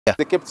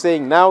They kept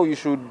saying now you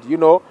should,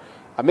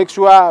 make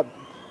sure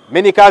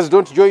many cars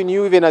don't join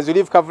you even as you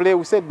leave Kavule.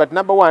 We said, but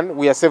number one,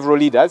 we are several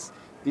leaders,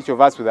 each of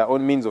us with our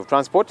own means of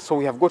transport, so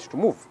we have got to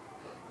move.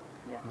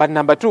 Yeah. But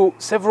number two,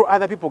 several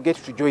other people get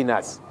to join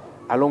us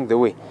along the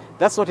way.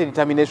 That's not a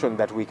determination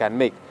that we can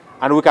make.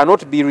 And we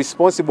cannot be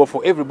responsible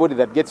for everybody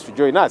that gets to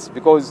join us,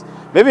 because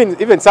maybe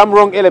even some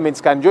wrong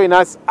elements can join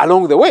us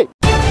along the way.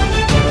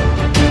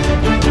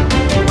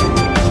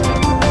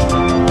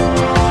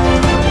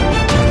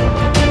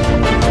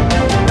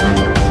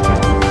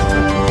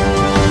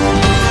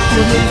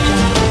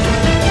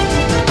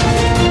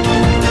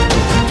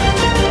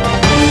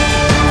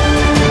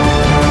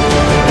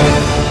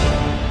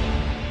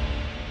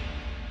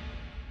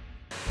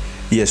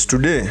 Yes,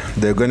 today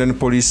the Ugandan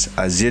police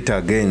has yet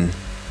again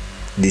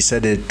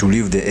decided to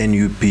leave the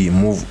NUP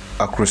move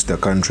across the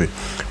country.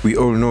 We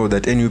all know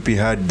that NUP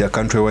had the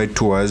countrywide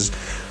tours,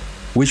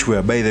 which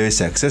were by the way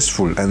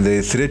successful, and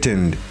they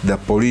threatened the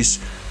police,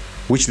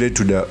 which led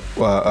to the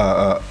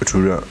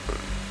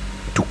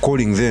to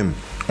calling them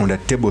on the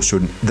table so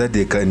that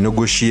they can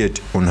negotiate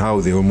on how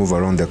they will move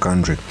around the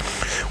country.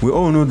 We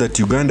all know that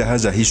Uganda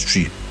has a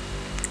history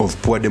of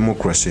poor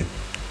democracy.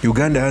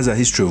 Uganda has a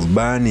history of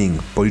banning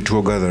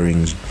political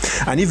gatherings,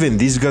 and even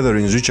these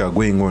gatherings which are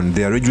going on,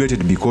 they are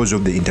regulated because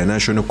of the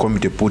international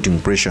committee putting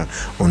pressure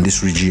on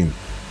this regime.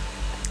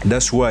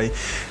 That's why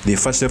they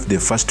first left the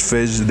first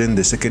phase, then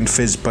the second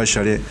phase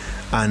partially,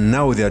 and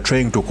now they are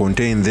trying to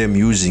contain them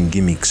using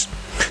gimmicks.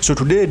 So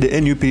today the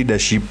NUP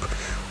leadership,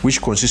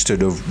 which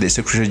consisted of the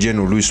Secretary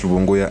General Louis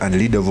Lubongoya and the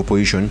leader of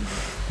opposition,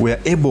 were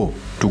able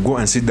to go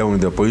and sit down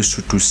with the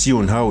police to see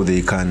on how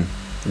they can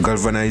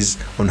galvanize,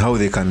 on how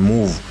they can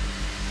move,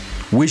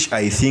 which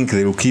I think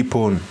they will keep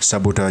on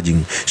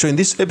sabotaging. So in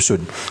this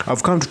episode,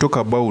 I've come to talk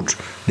about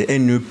the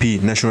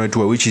NUP national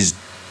tour, which is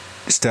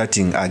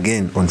starting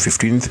again on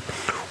 15th.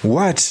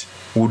 What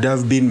would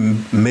have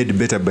been made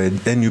better by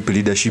NUP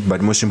leadership,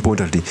 but most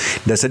importantly,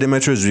 the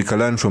sedimentaries we can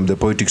learn from the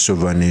politics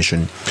of our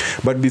nation.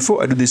 But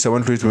before I do this, I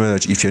want to let you know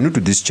that if you're new to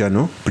this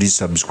channel, please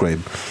subscribe.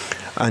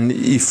 And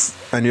if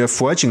you're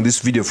watching this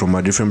video from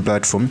a different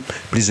platform,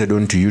 please head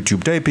on to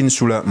YouTube. Type in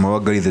Sula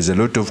Mawagali. There's a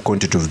lot of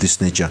content of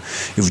this nature.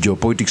 If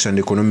geopolitics and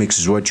economics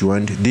is what you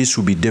want, this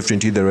will be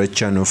definitely the right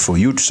channel for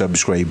you to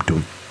subscribe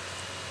to.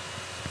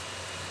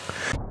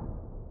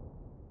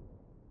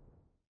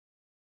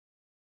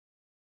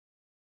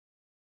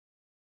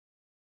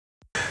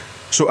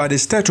 So at the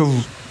start of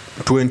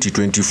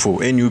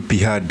 2024, NUP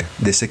had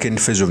the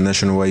second phase of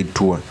nationwide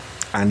tour,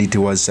 and it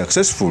was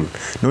successful.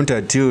 Not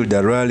until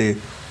the rally,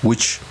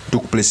 which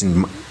took place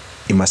in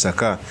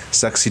Masaka,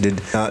 succeeded.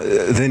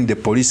 Then the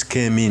police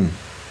came in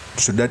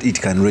so that it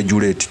can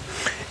regulate.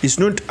 It's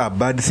not a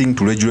bad thing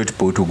to regulate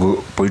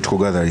political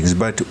gatherings,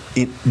 but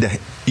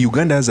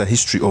Uganda has a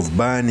history of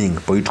banning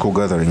political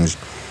gatherings.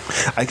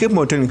 I kept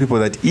on telling people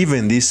that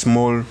even these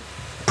small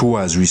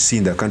tours we see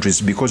in the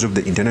countries because of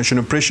the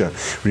international pressure.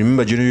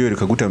 Remember, General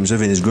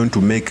MUSEVENI is going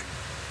to make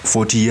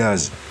 40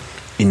 years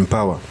in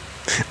power.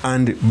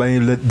 And by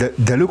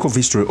the look of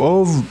history,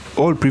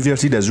 all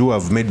previous leaders who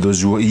have made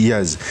those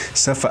years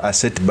suffer a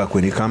setback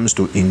when it comes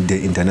to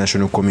the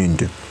international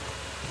community.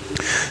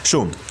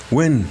 So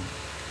when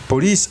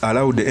police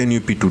allowed the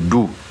NUP to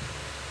do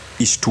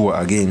its tour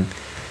again,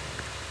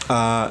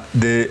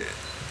 the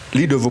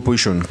leader of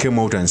opposition came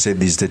out and said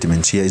these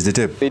statements. Here is the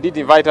tape. They did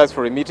invite us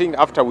for a meeting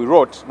after we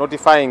wrote,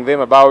 notifying them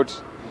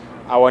about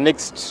our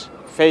next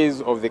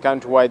phase of the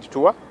countrywide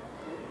tour.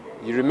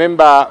 You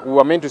remember we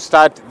were meant to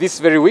start this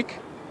very week,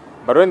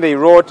 but when they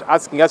wrote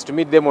asking us to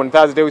meet them on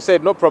Thursday, we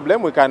said no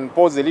problem, we can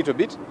pause a little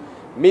bit,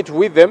 meet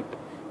with them,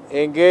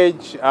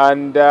 engage,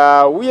 and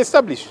we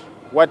establish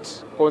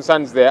what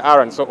concerns there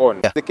are and so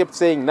on. Yeah. They kept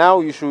saying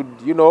now you should,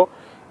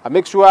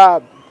 make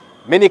sure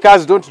many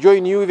cars don't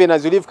join you even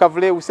as you leave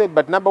Kavule. We said,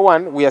 but number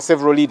one, we are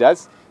several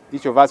leaders,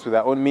 each of us with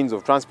our own means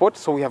of transport,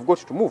 so we have got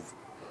to move.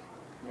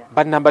 Yeah.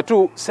 But number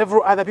two,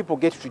 several other people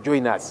get to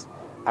join us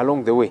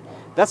along the way.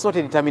 That's not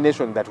a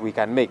determination that we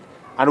can make.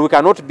 And we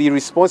cannot be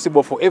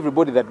responsible for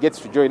everybody that gets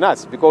to join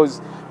us,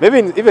 because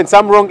maybe even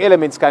some wrong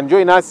elements can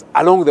join us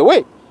along the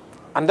way.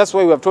 And that's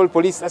why we have told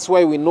police, that's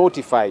why we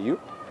notify you,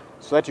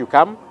 so that you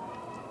come,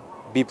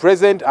 be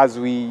present as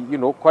we,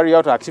 carry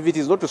out our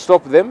activities, not to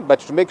stop them, but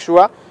to make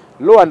sure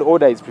law and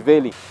order is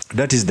prevailing.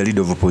 That is the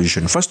leader of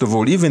opposition. First of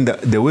all, even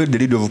the way the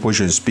leader of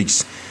opposition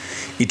speaks,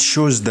 it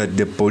shows that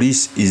the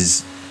police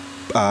is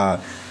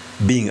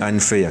being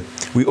unfair.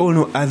 We all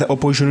know other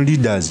opposition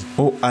leaders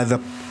or other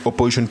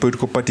opposition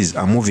political parties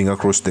are moving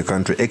across the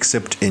country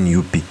except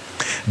NUP.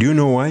 Do you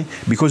know why?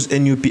 Because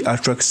NUP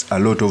attracts a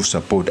lot of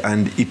support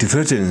and it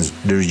threatens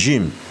the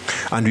regime.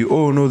 And we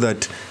all know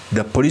that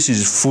the police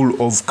is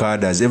full of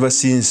cadres ever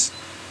since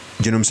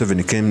General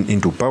MUSEVENI came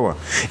into power.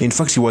 In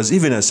fact, it was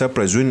even a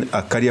surprise when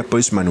a career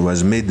policeman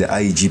was made the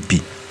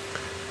IGP.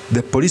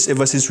 The police,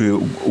 ever since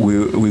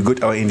we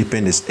got our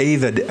independence,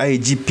 either the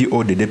IGP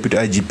or the deputy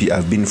IGP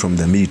have been from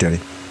the military.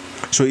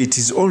 So it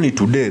is only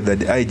today that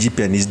the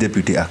IGP and his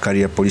deputy are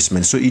career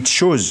policemen. So it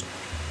shows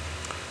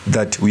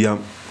that we are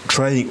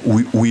trying,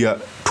 we are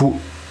to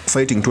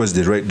fighting towards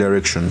the right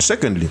direction.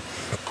 Secondly,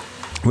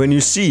 when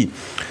you see,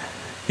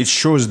 it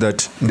shows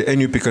that the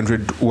NUP Country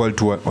World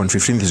Tour on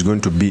 15th is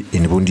going to be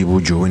in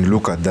Bundibujo when you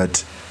look at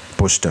that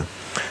poster.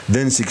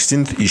 Then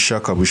 16th is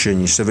Shaka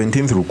Bushenyi,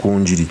 17th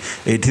Rukunjiri,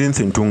 18th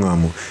in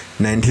Tungamo,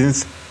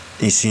 19th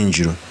in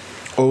Sinjiro.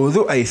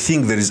 Although I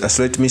think there is a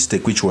slight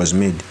mistake which was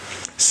made,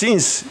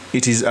 since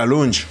it is a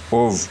launch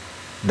of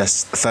the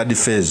third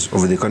phase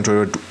of the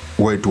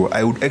country-wide tour,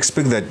 I would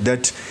expect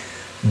that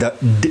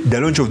the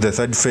launch of the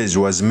third phase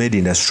was made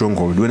in a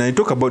stronghold. When I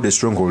talk about the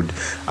stronghold,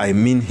 I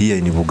mean here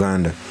in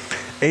Uganda.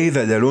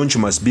 Either the launch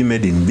must be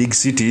made in big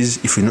cities,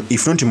 if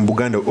not in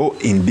Buganda, or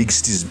in big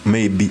cities,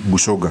 maybe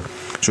Busoga,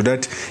 so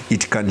that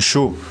it can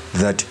show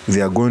that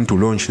they are going to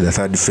launch the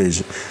third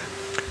phase.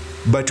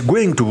 But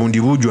going to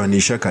Bundibujo and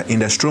Ishaka in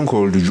the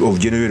stronghold of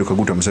General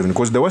Kaguta Museveni,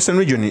 because the western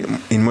region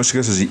in most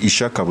cases,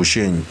 Ishaka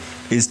Bushenyi,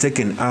 is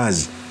taken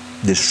as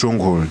the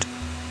stronghold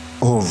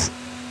of,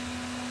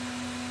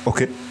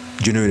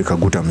 General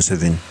Kaguta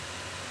Museveni.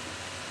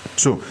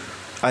 So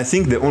I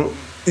think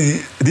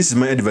this is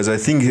my advice. I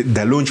think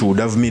the launch would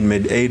have been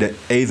made either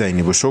in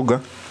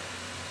Busoga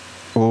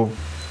or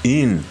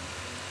in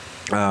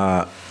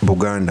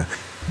Buganda.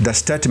 The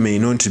start may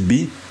not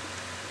be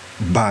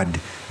bad,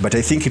 but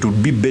I think it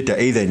would be better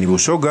either in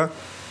Busoga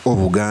or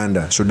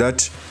Buganda.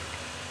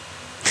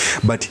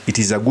 But it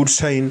is a good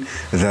sign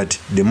that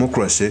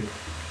democracy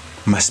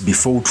must be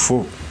fought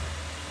for.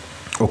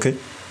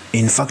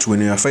 In fact, when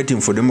we are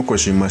fighting for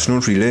democracy, we must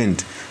not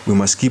relent. We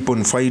must keep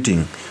on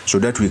fighting so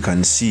that we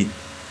can see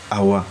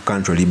our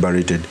country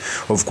liberated.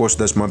 Of course,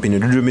 that's my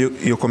opinion. Do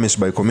make your comments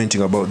by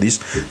commenting about this.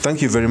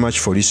 Thank you very much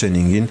for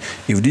listening in.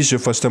 If this is your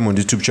first time on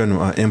the YouTube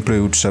channel, I implore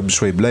you to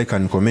subscribe, like,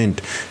 and comment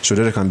so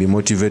that I can be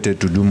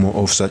motivated to do more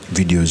of such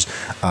videos.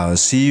 I'll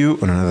see you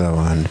on another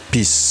one.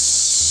 Peace.